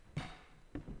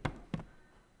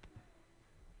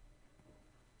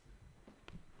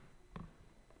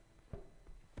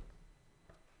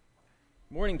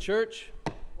Morning, church.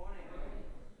 Morning.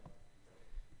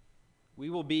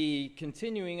 We will be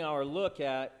continuing our look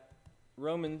at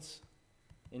Romans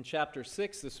in chapter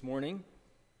 6 this morning,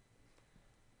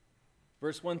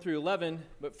 verse 1 through 11.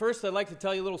 But first, I'd like to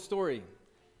tell you a little story.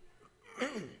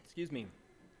 Excuse me.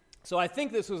 So I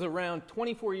think this was around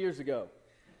 24 years ago.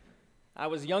 I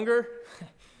was younger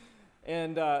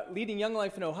and leading Young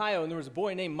Life in Ohio, and there was a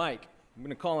boy named Mike. I'm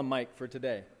going to call him Mike for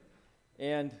today.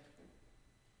 And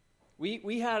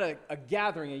we had a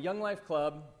gathering, a Young Life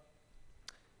Club,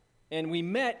 and we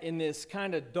met in this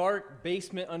kind of dark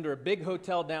basement under a big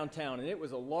hotel downtown, and it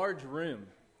was a large room,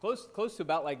 close to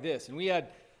about like this. And we had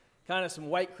kind of some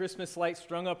white Christmas lights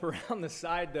strung up around the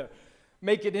side to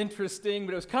make it interesting,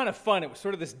 but it was kind of fun. It was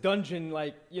sort of this dungeon,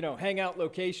 hangout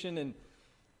location, and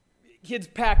kids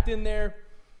packed in there.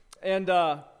 And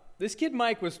this kid,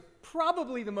 Mike, was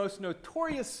probably the most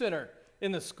notorious sinner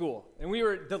in the school, and we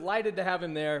were delighted to have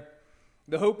him there.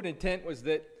 The hope and intent was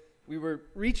that we were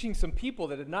reaching some people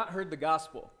that had not heard the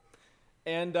gospel.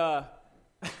 And at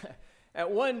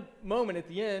one moment at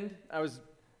the end, I was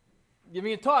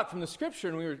giving a talk from the scripture,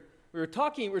 and we were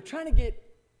trying to get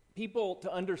people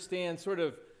to understand sort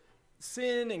of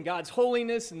sin and God's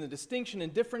holiness and the distinction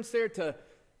and difference there, to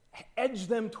edge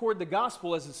them toward the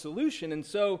gospel as a solution. And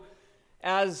so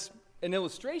as an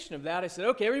illustration of that, I said,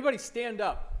 okay, everybody stand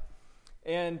up.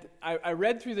 And I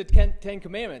read through the Ten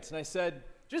Commandments, and I said,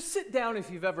 just sit down if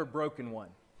you've ever broken one.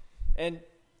 And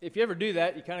if you ever do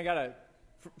that, you kind of got to,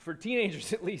 for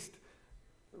teenagers at least,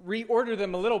 reorder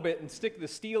them a little bit and stick the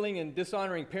stealing and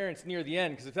dishonoring parents near the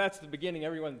end, because if that's the beginning,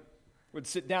 everyone would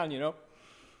sit down,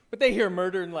 But they hear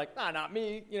murder and not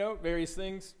me, various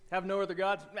things. Have no other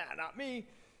gods, not me.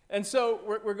 And so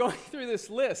we're going through this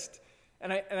list,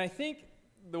 and I think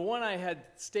the one I had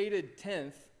stated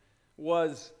 10th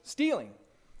was stealing.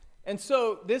 And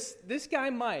so this guy,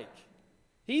 Mike,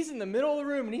 he's in the middle of the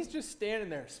room, and he's just standing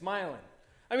there smiling.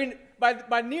 I mean,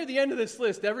 by near the end of this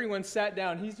list, everyone sat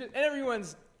down. And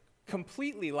everyone's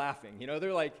completely laughing.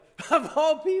 They're like, of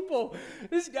all people,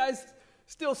 this guy's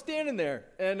still standing there.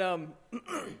 And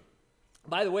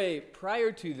by the way,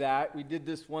 prior to that, we did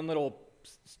this one little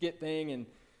skit thing, and,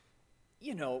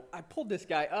 I pulled this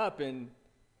guy up, and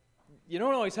you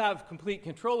don't always have complete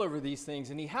control over these things,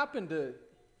 and he happened to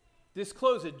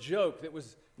disclose a joke that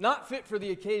was not fit for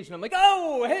the occasion. I'm like,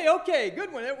 oh, hey, okay,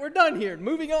 good one, we're done here,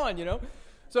 moving on,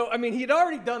 So, he'd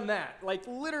already done that,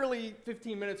 literally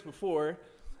 15 minutes before,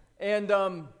 and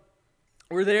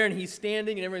we're there, and he's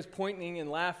standing, and everyone's pointing and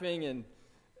laughing, and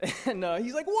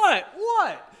he's like, what?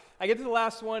 I get to the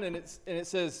last one, and it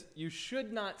says, you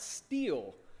should not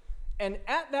steal. And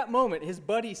at that moment, his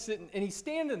buddy's sitting, and he's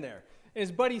standing there, and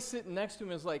his buddy's sitting next to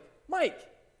him and is like, Mike,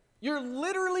 you're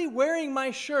literally wearing my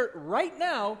shirt right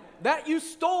now that you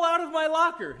stole out of my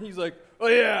locker. He's like, oh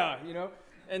yeah,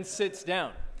 and sits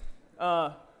down.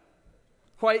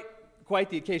 Quite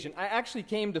the occasion. I actually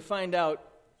came to find out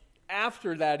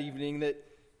after that evening that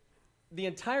the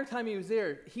entire time he was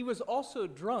there, he was also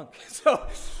drunk. So,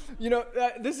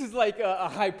 this is like a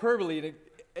hyperbole, an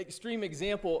extreme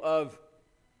example of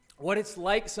what it's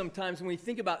like sometimes when we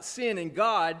think about sin and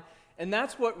God. And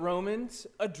that's what Romans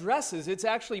addresses. It's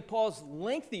actually Paul's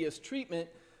lengthiest treatment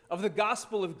of the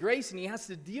gospel of grace, and he has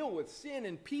to deal with sin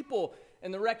and people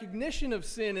and the recognition of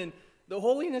sin and the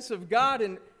holiness of God,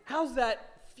 and how's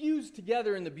that fused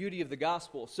together in the beauty of the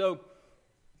gospel. So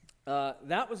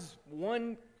that was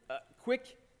one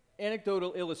quick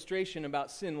anecdotal illustration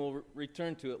about sin. We'll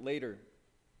return to it later.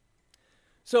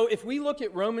 So if we look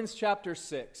at Romans chapter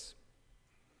 6,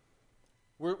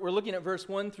 we're looking at verse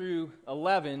 1 through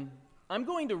 11. I'm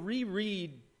going to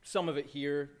reread some of it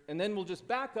here, and then we'll just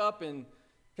back up and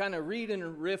kind of read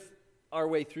and riff our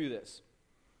way through this.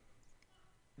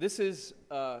 This is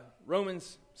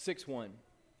Romans 6:1.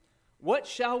 What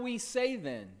shall we say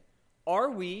then? Are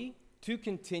we to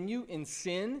continue in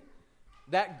sin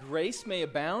that grace may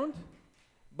abound?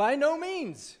 By no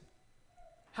means.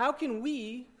 How can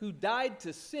we who died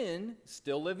to sin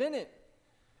still live in it?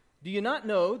 Do you not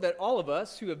know that all of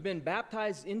us who have been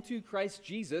baptized into Christ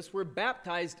Jesus were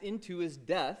baptized into his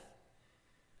death?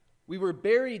 We were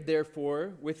buried,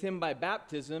 therefore, with him by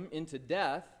baptism into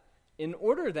death, in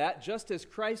order that, just as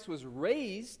Christ was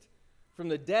raised from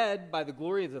the dead by the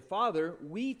glory of the Father,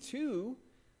 we too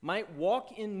might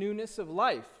walk in newness of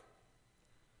life.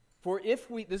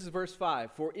 This is verse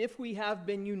 5, for if we have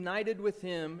been united with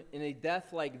him in a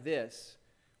death like this,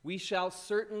 we shall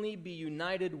certainly be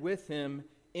united with him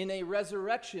in a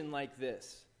resurrection like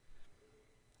this.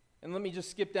 And let me just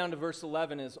skip down to verse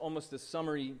 11 as almost a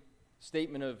summary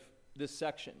statement of this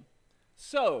section.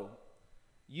 So,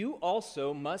 you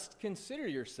also must consider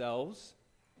yourselves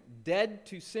dead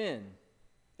to sin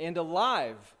and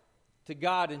alive to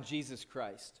God in Jesus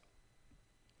Christ.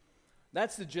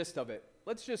 That's the gist of it.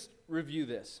 Let's just review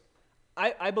this.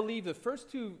 I believe the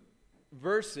first two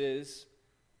verses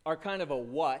are kind of a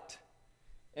what,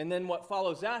 and then what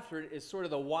follows after it is sort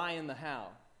of the why and the how.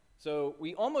 So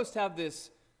we almost have this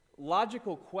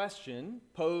logical question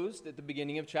posed at the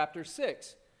beginning of chapter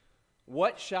 6.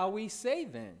 What shall we say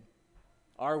then?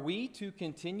 Are we to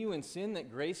continue in sin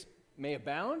that grace may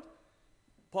abound?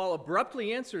 Paul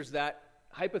abruptly answers that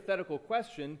hypothetical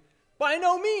question, by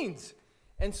no means.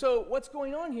 And so what's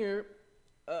going on here,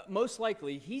 most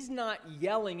likely, he's not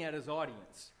yelling at his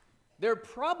audience. They're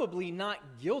probably not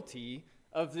guilty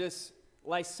of this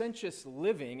licentious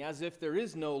living as if there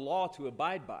is no law to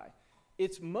abide by.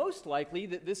 It's most likely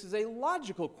that this is a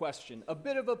logical question, a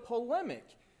bit of a polemic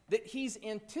that he's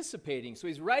anticipating. So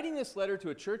he's writing this letter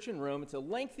to a church in Rome. It's a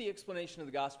lengthy explanation of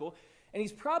the gospel, and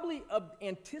he's probably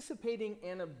anticipating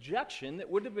an objection that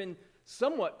would have been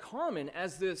somewhat common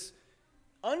as this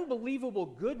unbelievable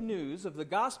good news of the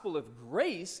gospel of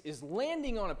grace is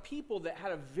landing on a people that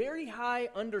had a very high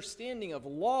understanding of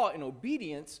law and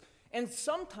obedience, and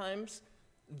sometimes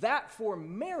that for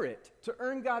merit to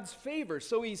earn God's favor.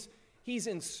 So he's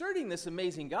inserting this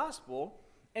amazing gospel,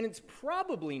 and it's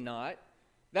probably not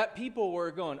that people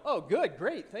were going, oh, good,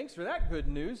 great, thanks for that good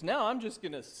news. Now I'm just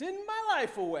going to sin my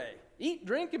life away. Eat,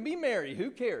 drink, and be merry. Who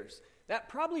cares? That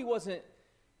probably wasn't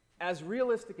as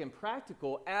realistic and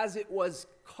practical as it was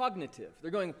cognitive.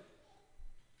 They're going,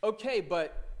 okay,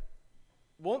 but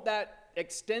won't that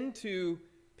extend to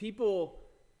people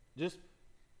just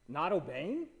not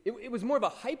obeying? It was more of a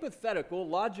hypothetical,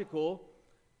 logical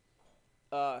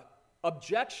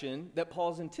objection that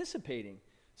Paul's anticipating.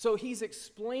 So he's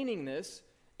explaining this,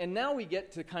 and now we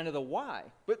get to kind of the why.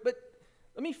 But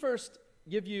let me first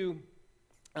give you,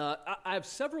 I have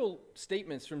several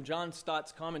statements from John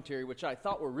Stott's commentary which I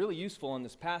thought were really useful on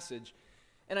this passage.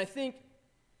 And I think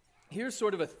here's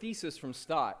sort of a thesis from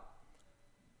Stott.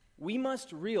 We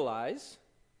must realize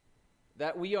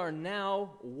that we are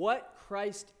now what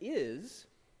Christ is,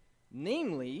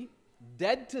 namely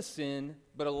dead to sin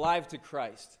but alive to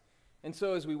Christ. And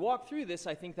so as we walk through this,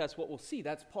 I think that's what we'll see.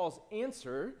 That's Paul's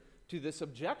answer to this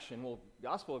objection. Well,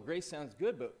 gospel of grace sounds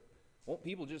good, but won't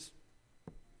people just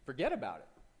forget about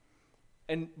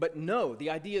it? But no, the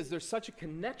idea is there's such a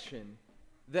connection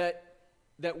that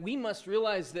we must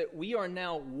realize that we are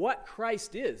now what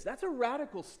Christ is. That's a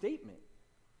radical statement.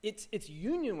 It's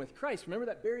union with Christ. Remember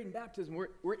that buried in baptism.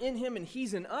 We're in him and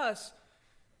he's in us.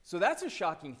 So that's a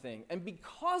shocking thing. And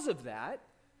because of that,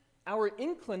 our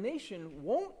inclination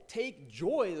won't take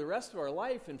joy the rest of our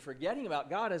life in forgetting about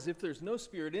God as if there's no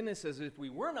spirit in us, as if we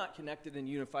were not connected and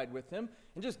unified with him,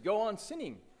 and just go on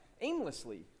sinning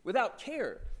aimlessly, without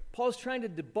care. Paul's trying to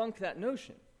debunk that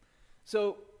notion.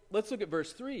 So let's look at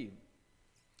verse 3.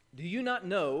 Do you not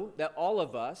know that all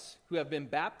of us who have been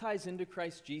baptized into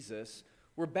Christ Jesus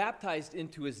were baptized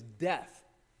into his death?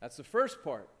 That's the first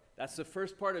part. That's the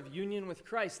first part of union with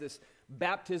Christ, this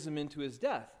baptism into his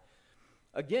death.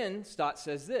 Again, Stott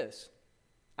says this,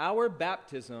 our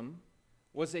baptism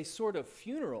was a sort of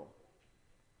funeral.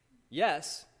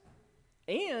 Yes,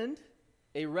 and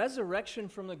a resurrection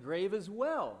from the grave as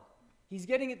well. He's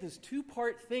getting at this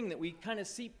two-part thing that we kind of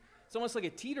see. It's almost like a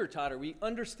teeter-totter. We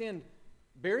understand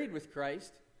buried with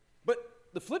Christ, but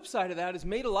the flip side of that is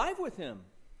made alive with him.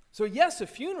 So yes, a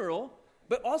funeral,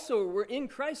 but also we're in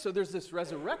Christ, so there's this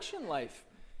resurrection life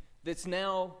that's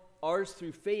now ours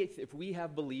through faith if we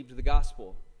have believed the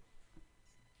gospel.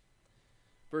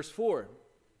 Verse 4,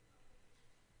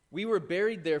 we were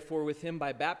buried therefore with him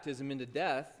by baptism into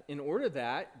death, in order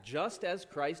that, just as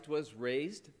Christ was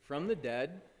raised from the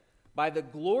dead by the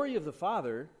glory of the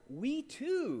Father, we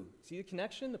too, see the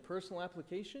connection, the personal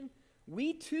application?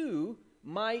 We too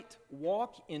might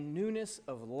walk in newness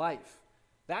of life.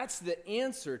 That's the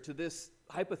answer to this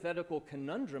hypothetical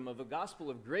conundrum of a gospel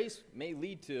of grace may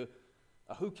lead to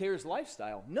a who cares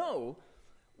lifestyle. No,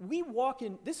 we walk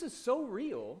in, this is so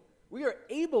real, we are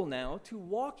able now to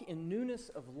walk in newness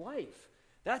of life.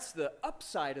 That's the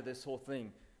upside of this whole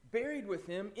thing. Buried with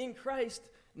him in Christ,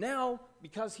 now,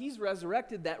 because he's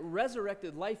resurrected, that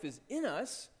resurrected life is in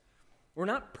us. We're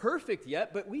not perfect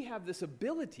yet, but we have this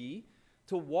ability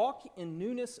to walk in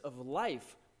newness of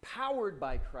life, powered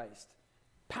by Christ,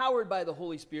 powered by the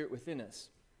Holy Spirit within us.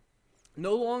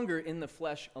 No longer in the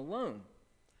flesh alone.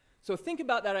 So think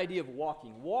about that idea of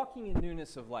walking in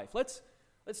newness of life. Let's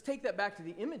take that back to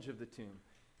the image of the tomb.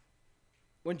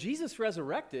 When Jesus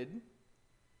resurrected,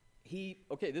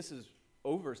 this is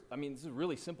a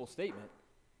really simple statement.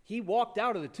 He walked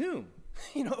out of the tomb.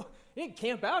 He didn't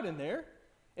camp out in there.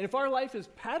 And if our life is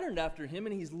patterned after him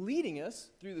and he's leading us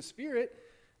through the Spirit,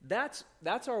 that's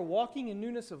our walking in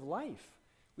newness of life.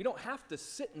 We don't have to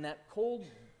sit in that cold,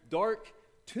 dark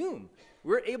tomb.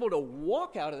 We're able to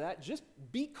walk out of that just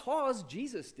because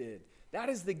Jesus did. That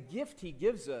is the gift he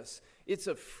gives us. It's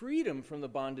a freedom from the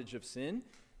bondage of sin.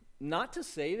 Not to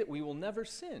say that we will never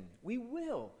sin. We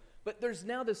will. But there's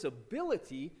now this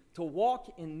ability to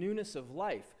walk in newness of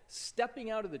life, stepping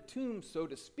out of the tomb, so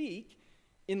to speak,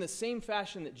 in the same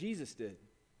fashion that Jesus did.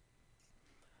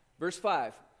 Verse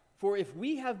 5, for if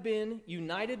we have been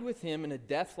united with him in a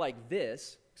death like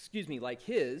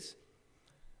his,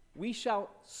 we shall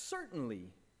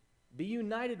certainly be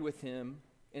united with him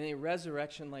in a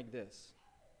resurrection like this.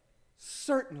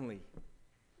 Certainly,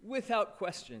 without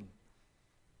question.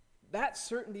 That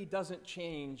certainty doesn't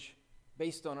change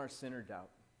based on our sin or doubt.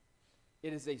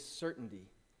 It is a certainty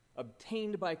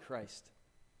obtained by Christ.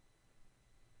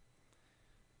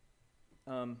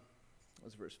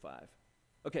 What's verse 5?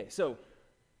 Okay, so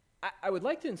I would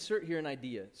like to insert here an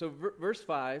idea. So verse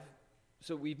 5,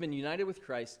 so we've been united with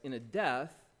Christ in a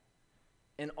death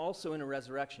and also in a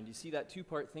resurrection. Do you see that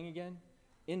two-part thing again?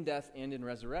 In death and in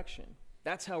resurrection.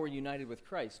 That's how we're united with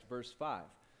Christ, verse 5.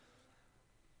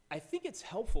 I think it's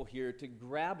helpful here to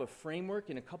grab a framework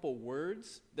and a couple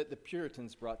words that the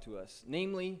Puritans brought to us,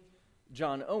 namely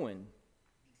John Owen.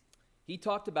 He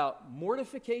talked about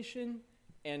mortification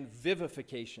and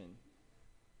vivification.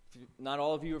 If not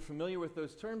all of you are familiar with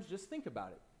those terms, just think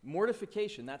about it.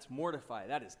 Mortification, that's mortify,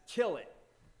 that is kill it,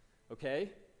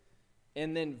 okay?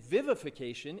 And then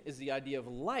vivification is the idea of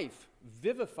life,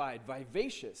 vivified,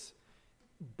 vivacious.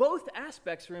 Both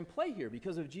aspects are in play here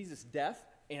because of Jesus' death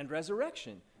and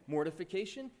resurrection.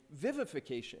 Mortification,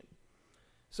 vivification.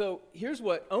 So here's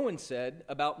what Owen said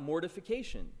about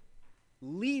mortification.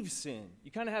 Leave sin.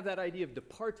 You kind of have that idea of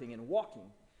departing and walking.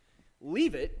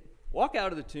 Leave it, walk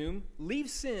out of the tomb, leave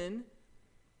sin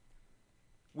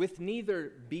with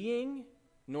neither being,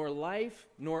 nor life,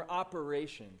 nor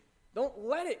operation. Don't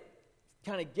let it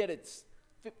kind of get its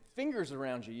fingers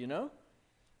around you, you know?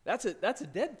 That's a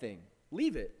dead thing.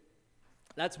 Leave it.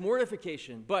 That's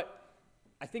mortification. But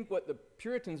I think what the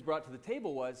Puritans brought to the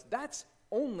table was that's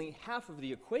only half of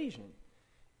the equation.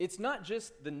 It's not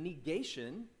just the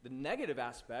negation, the negative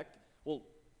aspect. Well,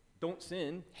 don't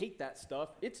sin, hate that stuff,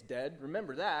 it's dead,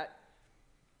 remember that.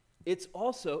 It's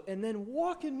also, and then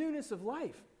walk in newness of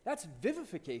life. That's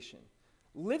vivification.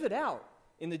 Live it out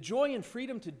in the joy and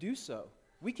freedom to do so.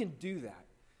 We can do that.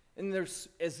 And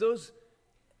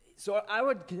so I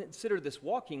would consider this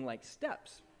walking like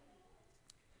steps.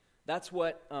 That's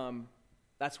what Owen,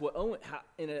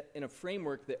 in a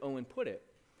framework that Owen put it.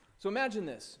 So imagine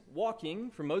this.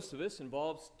 Walking, for most of us,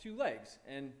 involves two legs.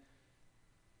 And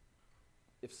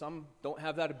if some don't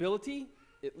have that ability,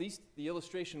 at least the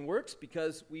illustration works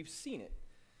because we've seen it.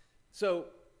 So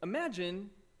imagine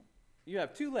you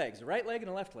have two legs, a right leg and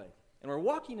a left leg, and we're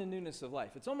walking in newness of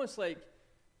life. It's almost like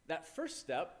that first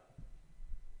step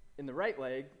in the right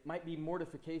leg might be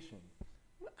mortification.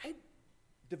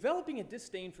 Developing a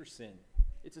disdain for sin.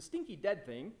 It's a stinky dead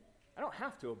thing. I don't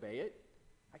have to obey it.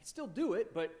 I can still do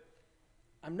it, but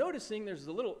I'm noticing there's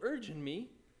a little urge in me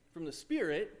from the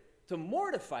Spirit to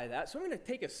mortify that, so I'm going to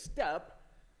take a step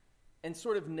and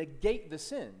sort of negate the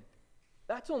sin.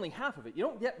 That's only half of it. You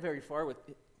don't get very far with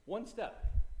one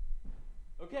step.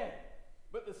 Okay,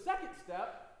 but the second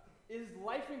step is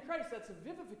life in Christ. That's a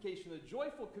vivification, a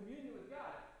joyful communion with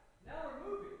God. Now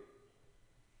we're moving.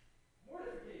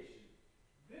 Mortification,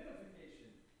 vivification,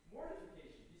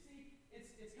 mortification. You see,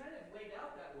 it's kind of laid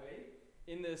out that way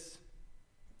in this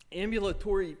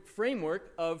ambulatory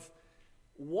framework of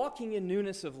walking in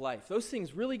newness of life. Those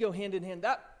things really go hand in hand.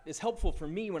 That is helpful for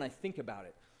me when I think about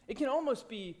it. It can almost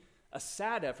be a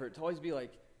sad effort to always be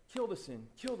like, kill the sin,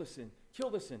 kill the sin, kill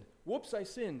the sin. Whoops, I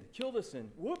sinned. Kill the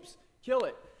sin. Whoops, kill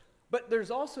it. But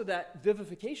there's also that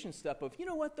vivification step of, you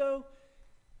know what though?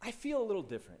 I feel a little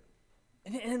different.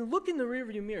 And look in the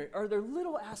rearview mirror. Are there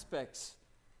little aspects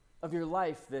of your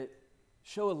life that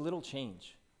show a little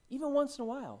change? Even once in a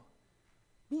while.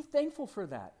 Be thankful for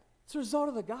that. It's a result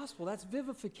of the gospel. That's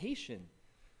vivification.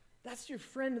 That's your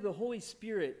friend, the Holy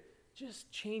Spirit,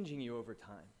 just changing you over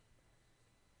time.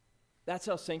 That's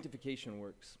how sanctification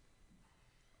works.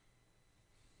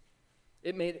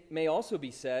 It may also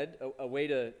be said,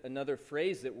 another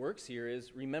phrase that works here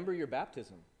is, remember your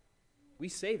baptism. We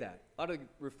say that. A lot of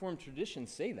Reformed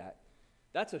traditions say that.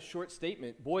 That's a short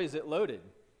statement. Boy, is it loaded.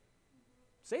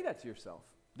 Say that to yourself.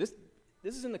 This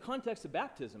is in the context of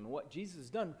baptism and what Jesus has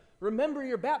done. Remember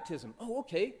your baptism. Oh,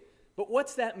 okay. But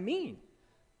what's that mean?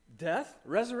 Death,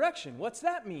 resurrection. What's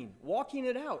that mean? Walking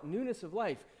it out, newness of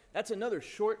life. That's another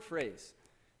short phrase.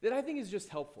 that I think is just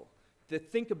helpful to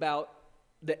think about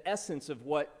the essence of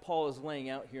what Paul is laying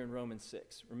out here in Romans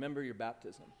 6. Remember your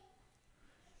baptism.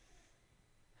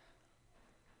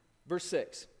 Verse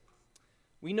 6.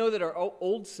 We know that our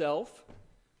old self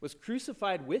was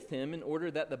crucified with him in order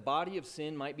that the body of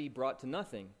sin might be brought to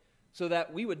nothing, so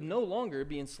that we would no longer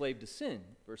be enslaved to sin.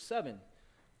 Verse 7.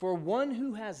 For one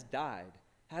who has died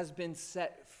has been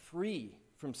set free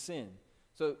from sin.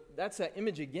 So that's that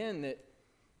image again that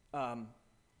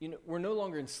we're no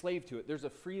longer enslaved to it. There's a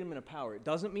freedom and a power. It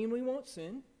doesn't mean we won't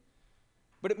sin,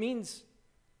 but it means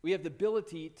we have the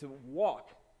ability to walk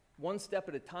one step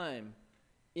at a time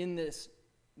in this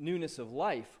newness of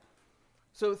life.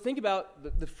 So think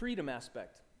about the freedom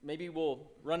aspect. Maybe we'll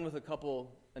run with a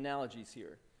couple analogies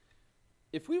here.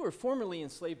 If we were formerly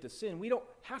enslaved to sin, we don't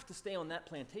have to stay on that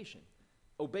plantation,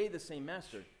 obey the same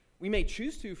master. We may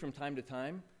choose to from time to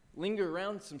time, linger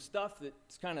around some stuff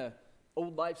that's kind of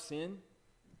old life sin.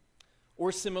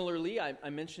 Or similarly, I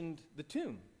mentioned the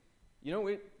tomb.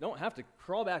 We don't have to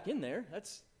crawl back in there.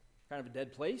 That's kind of a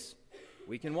dead place.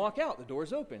 We can walk out. The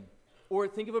door's open. Or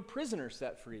think of a prisoner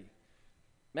set free.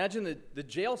 Imagine the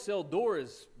jail cell door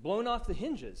is blown off the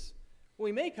hinges. Well,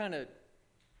 we may kind of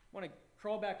want to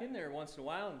crawl back in there once in a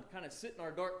while and kind of sit in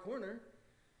our dark corner.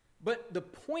 But the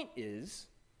point is,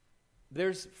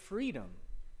 there's freedom.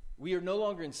 We are no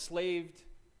longer enslaved,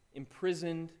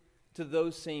 imprisoned to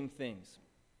those same things.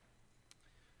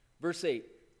 Verse 8,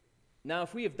 now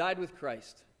if we have died with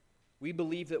Christ, we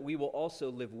believe that we will also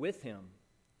live with him.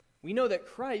 We know that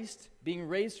Christ, being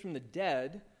raised from the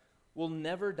dead, will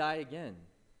never die again.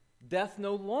 Death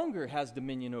no longer has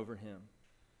dominion over him.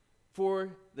 For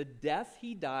the death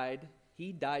he died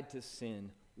to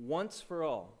sin once for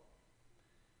all.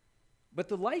 But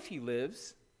the life he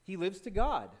lives to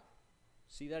God.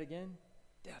 See that again?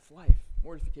 Death, life,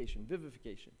 mortification,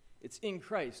 vivification. It's in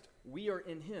Christ. We are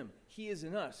in him. He is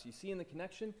in us. You see in the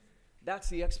connection? That's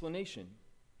the explanation.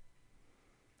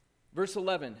 Verse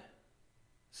 11.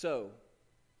 So,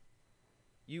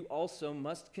 you also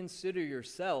must consider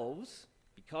yourselves,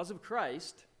 because of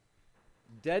Christ,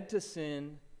 dead to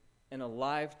sin and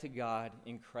alive to God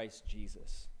in Christ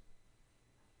Jesus.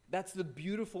 That's the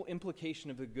beautiful implication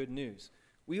of the good news.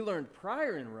 We learned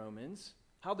prior in Romans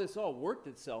how this all worked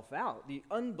itself out, the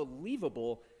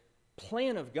unbelievable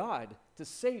plan of God to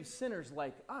save sinners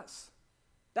like us.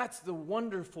 That's the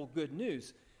wonderful good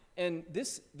news. And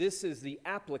this is the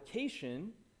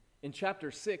application in chapter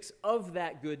 6 of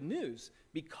that good news.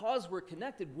 Because we're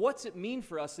connected, what's it mean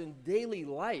for us in daily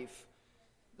life?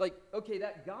 Like, okay,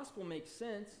 that gospel makes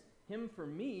sense, him for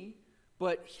me,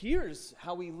 but here's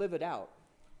how we live it out.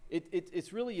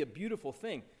 It's really a beautiful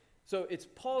thing. So it's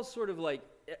Paul's sort of like,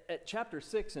 at chapter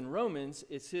 6 in Romans,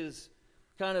 it's his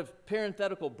kind of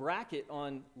parenthetical bracket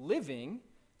on living.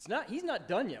 He's not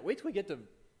done yet. Wait till we get to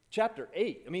chapter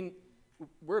 8. I mean,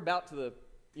 we're about to the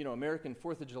American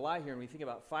 4th of July here, and we think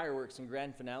about fireworks and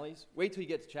grand finales. Wait till you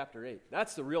get to chapter 8.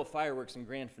 That's the real fireworks and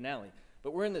grand finale.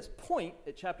 But we're in this point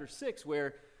at chapter 6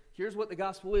 where here's what the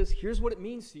gospel is, here's what it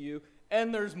means to you,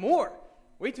 and there's more.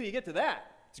 Wait till you get to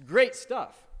that. It's great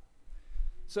stuff.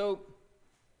 So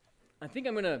I think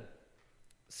I'm going to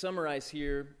summarize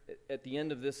here at the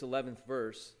end of this 11th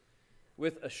verse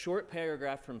with a short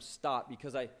paragraph from Stott,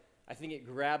 because I think it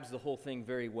grabs the whole thing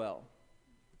very well.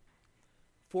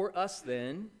 For us,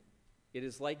 then, it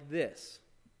is like this.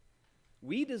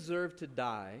 We deserve to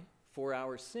die for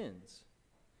our sins.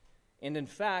 And in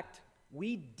fact,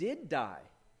 we did die.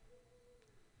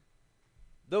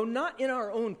 Though not in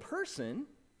our own person,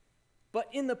 but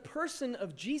in the person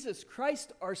of Jesus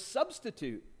Christ, our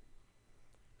substitute,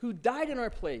 who died in our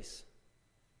place,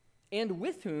 and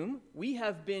with whom we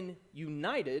have been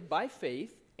united by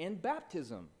faith and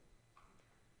baptism.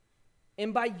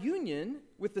 And by union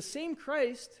with the same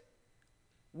Christ,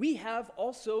 we have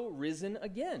also risen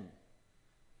again.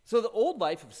 So the old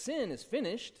life of sin is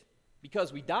finished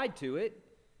because we died to it,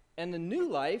 and the new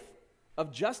life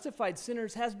of justified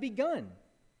sinners has begun.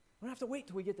 We don't have to wait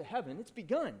till we get to heaven. It's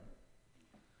begun.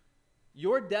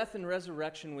 Your death and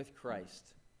resurrection with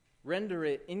Christ render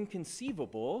it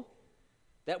inconceivable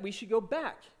that we should go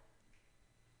back.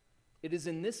 It is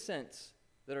in this sense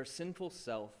that our sinful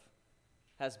self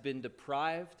has been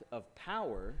deprived of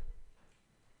power,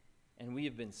 and we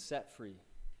have been set free.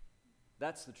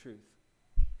 That's the truth.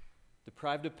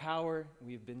 Deprived of power,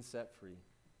 we have been set free.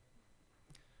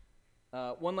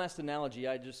 One last analogy.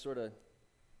 I just sort of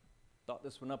thought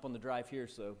this one up on the drive here,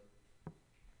 so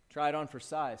try it on for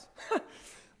size.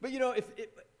 But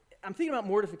I'm thinking about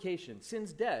mortification.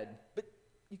 Sin's dead, but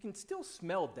you can still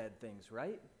smell dead things,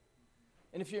 right?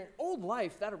 And if you're in old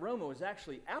life, that aroma was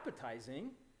actually appetizing,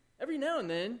 every now and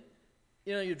then,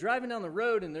 you're driving down the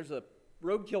road and there's a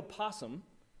roadkill possum,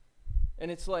 and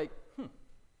it's like,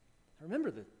 I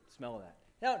remember the smell of that.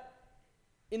 Now,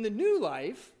 in the new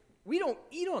life, we don't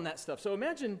eat on that stuff. So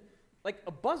imagine like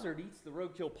a buzzard eats the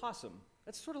roadkill possum.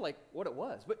 That's sort of like what it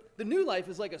was. But the new life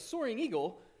is like a soaring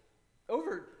eagle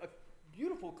over a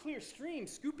beautiful, clear stream,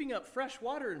 scooping up fresh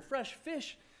water and fresh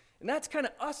fish. And that's kind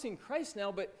of us in Christ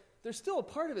now, but there's still a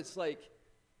part of it's like,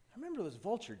 I remember those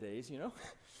vulture days,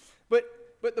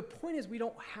 But the point is we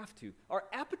don't have to. Our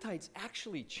appetites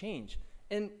actually change.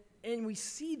 And we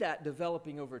see that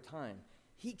developing over time.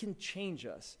 He can change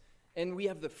us. And we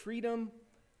have the freedom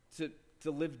to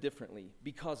live differently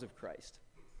because of Christ.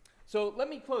 So let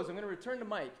me close. I'm going to return to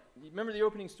Mike. You remember the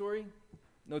opening story?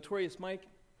 Notorious Mike?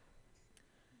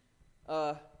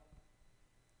 The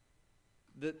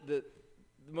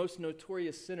most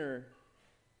notorious sinner,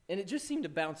 and it just seemed to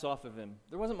bounce off of him.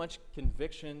 There wasn't much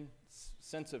conviction,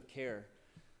 sense of care.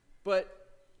 But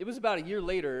it was about a year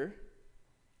later,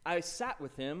 I sat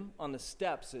with him on the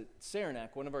steps at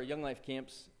Saranac, one of our Young Life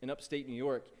camps in upstate New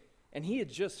York, and he had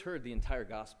just heard the entire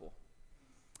gospel.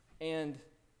 And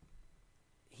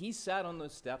he sat on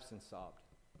those steps and sobbed.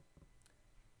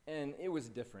 And it was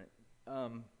different.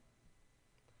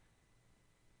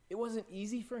 It wasn't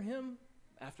easy for him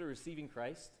after receiving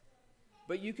Christ,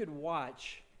 but you could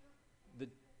watch the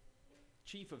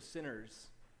chief of sinners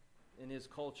in his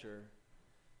culture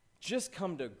just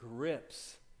come to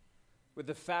grips with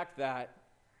the fact that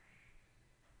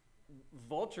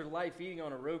vulture life eating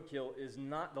on a roadkill is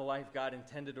not the life God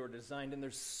intended or designed, and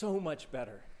there's so much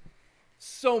better.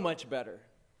 So much better.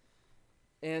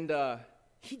 And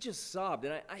he just sobbed,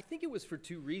 and I think it was for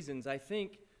two reasons. I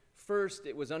think, first,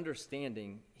 it was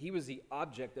understanding. He was the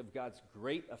object of God's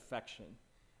great affection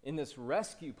in this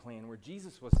rescue plan where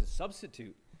Jesus was his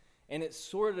substitute, and it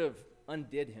sort of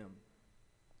undid him.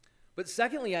 But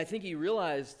secondly, I think he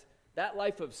realized that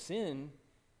life of sin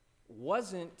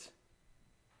wasn't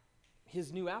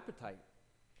his new appetite.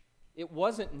 It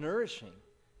wasn't nourishing.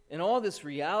 And all this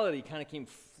reality kind of came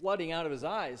flooding out of his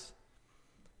eyes.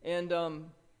 And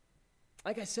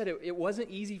like I said, it wasn't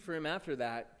easy for him after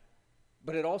that,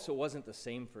 but it also wasn't the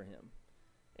same for him.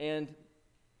 And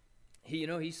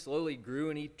he slowly grew,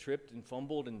 and he tripped and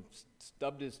fumbled and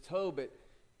stubbed his toe, but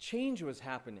change was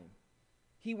happening.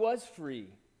 He was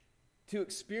free to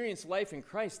experience life in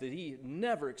Christ that he had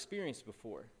never experienced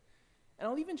before. And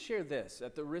I'll even share this,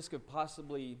 at the risk of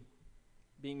possibly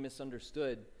being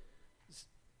misunderstood.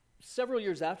 Several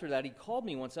years after that, he called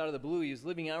me once out of the blue. He was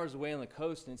living hours away on the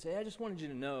coast, and said, "I just wanted you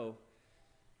to know,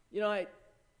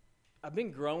 I've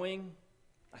been growing.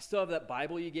 I still have that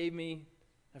Bible you gave me.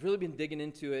 I've really been digging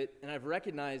into it, and I've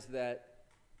recognized that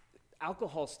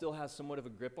alcohol still has somewhat of a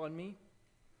grip on me.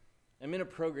 I'm in a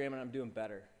program, and I'm doing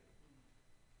better.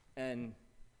 And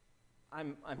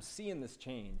I'm seeing this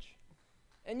change."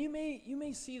 And you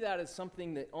may see that as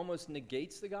something that almost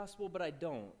negates the gospel, but I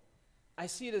don't. I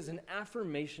see it as an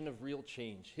affirmation of real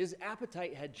change. His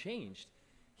appetite had changed.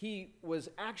 He was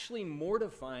actually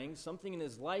mortifying something in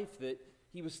his life that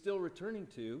he was still returning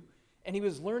to, and he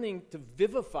was learning to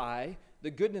vivify the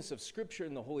goodness of Scripture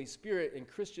and the Holy Spirit and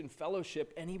Christian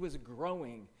fellowship, and he was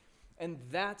growing. And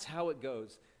that's how it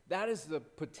goes. That is the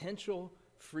potential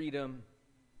freedom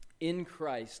in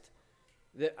Christ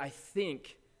that I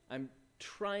think I'm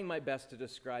trying my best to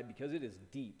describe, because it is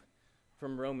deep,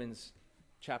 from Romans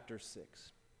chapter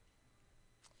 6.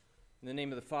 In the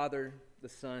name of the Father, the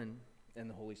Son, and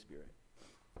the Holy Spirit.